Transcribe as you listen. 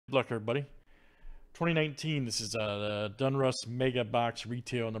Good luck, everybody. 2019, this is the Donruss Mega Box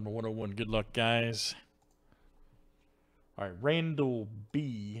Retail number 101. Good luck, guys. All right, Randall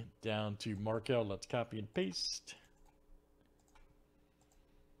B down to Markel. Let's copy and paste.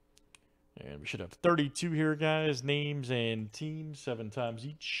 And we should have 32 here, guys. Names and teams, 7 times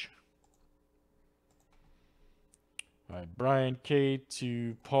each. All right, Brian K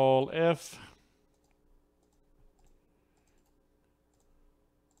to Paul F.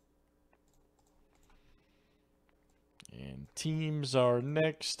 And teams are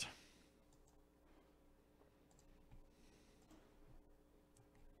next.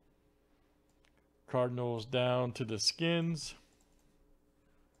 Cardinals down to the Skins.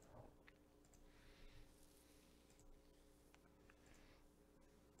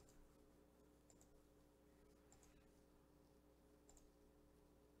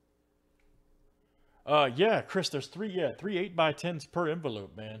 Yeah, Chris, there's three 8x10s per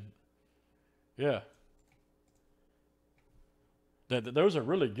envelope, man. Yeah. Those are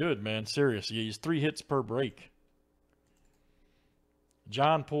really good, man. Seriously, he's 3 hits per break.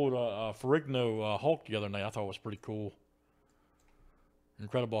 John pulled a Ferrigno Hulk the other night. I thought it was pretty cool.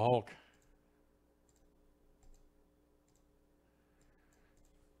 Incredible Hulk.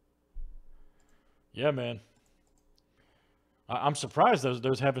 Yeah, man. I'm surprised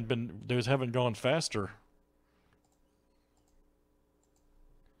those haven't gone faster.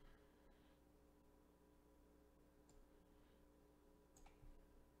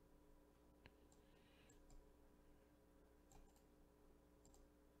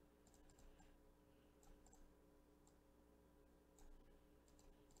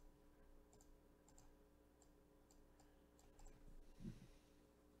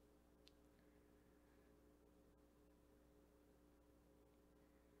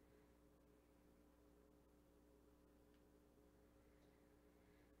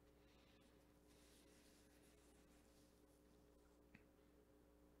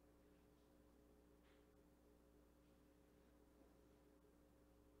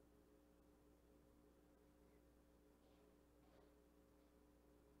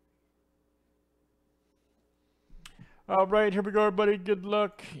 All right, here we go, everybody. Good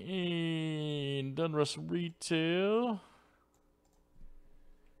luck in Donruss Retail.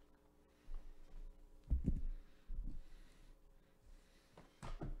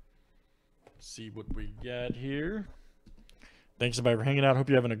 See what we got here. Thanks, everybody, for hanging out. Hope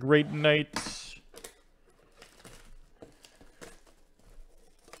you're having a great night.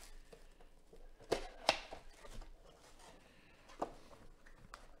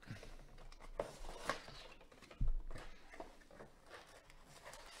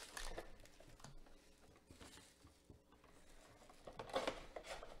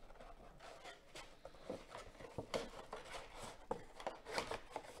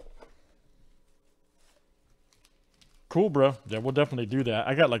 Cool, bro. Yeah, we'll definitely do that.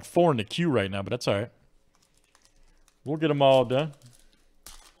 I got like 4 in the queue right now, but that's all right. We'll get them all done.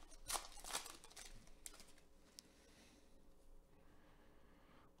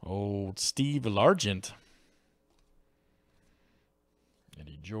 Old Steve Largent.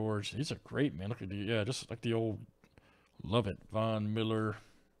 Eddie George. These are great, man. Look at the, yeah, just like the old, love it. Von Miller.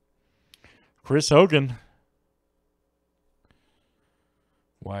 Chris Hogan.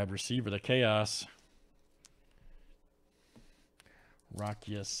 Wide receiver, the Chaos. Rock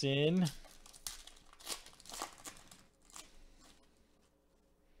Ya-Sin.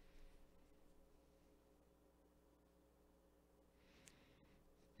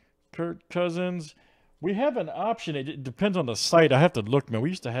 Kirk Cousins. We have an option. It depends on the site. I have to look, man. We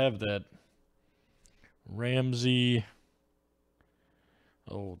used to have that Ramsey.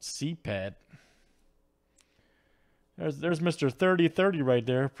 Old CPAT. There's Mr. 3030 right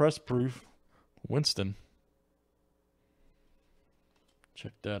there. Press proof. Winston.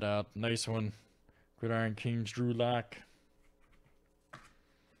 Check that out. Nice one. Gridiron Kings, Drew Lock.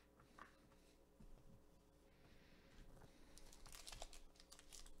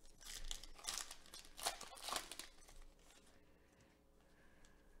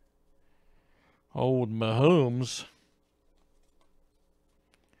 Old Mahomes.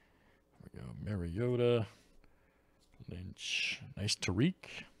 There we go. Mariota. Lynch. Nice Tariq.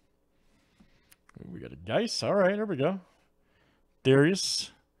 We got a Geis. All right, there we go.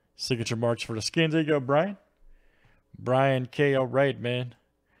 Darius. Signature marks for the Skins. There you go, Brian. Brian K. All right, man.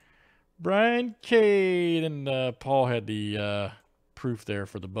 Brian K. And Paul had the proof there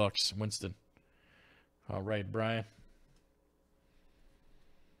for the Bucks. Winston. All right, Brian.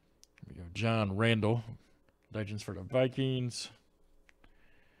 Here we go. John Randall. Legends for the Vikings.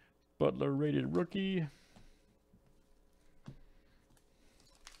 Butler rated rookie.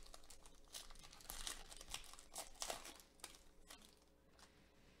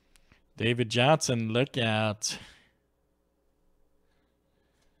 David Johnson, look out.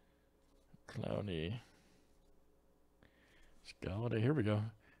 Clowney. Galladay, here we go.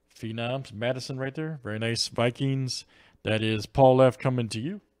 Phenoms, Madison right there. Very nice. Vikings. That is Paul F. coming to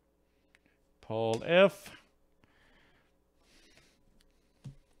you. Paul F.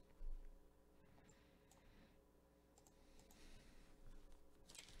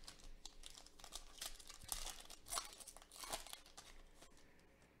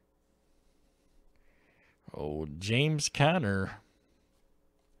 Oh, James Conner.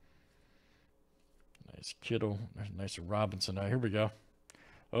 Nice Kittle. Nice Robinson. Now, here we go.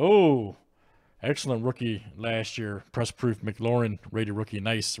 Oh, excellent rookie last year. Press proof McLaurin, rated rookie.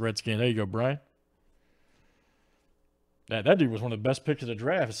 Nice Redskin. There you go, Brian. That dude was one of the best picks of the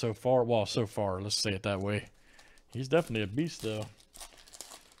draft so far. Well, so far. Let's say it that way. He's definitely a beast, though.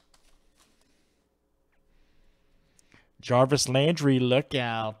 Jarvis Landry, look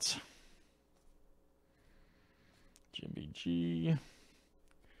out. Jimmy G.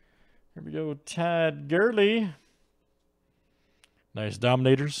 Here we go. Todd Gurley. Nice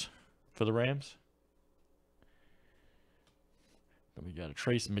Dominators for the Rams. Then we got a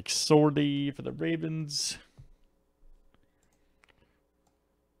Trace McSorley for the Ravens.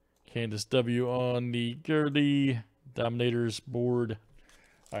 Candace W on the Gurley Dominators board.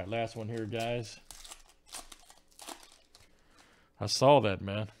 All right, last one here, guys. I saw that,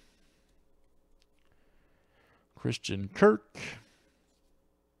 man. Christian Kirk.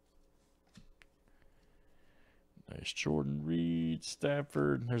 Nice Jordan Reed,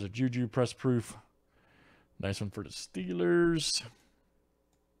 Stafford. There's a Juju press proof. Nice one for the Steelers.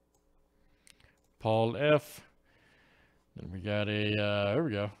 Paul F. Then we got a, there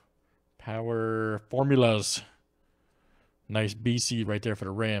we go. Power Formulas. Nice BC right there for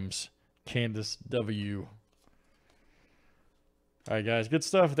the Rams. Candace W. All right, guys, good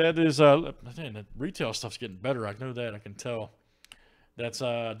stuff. That is, man, the retail stuff's getting better. I know that. I can tell. That's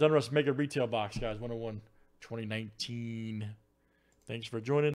Donruss Mega Retail Box, guys. 101 2019. Thanks for joining.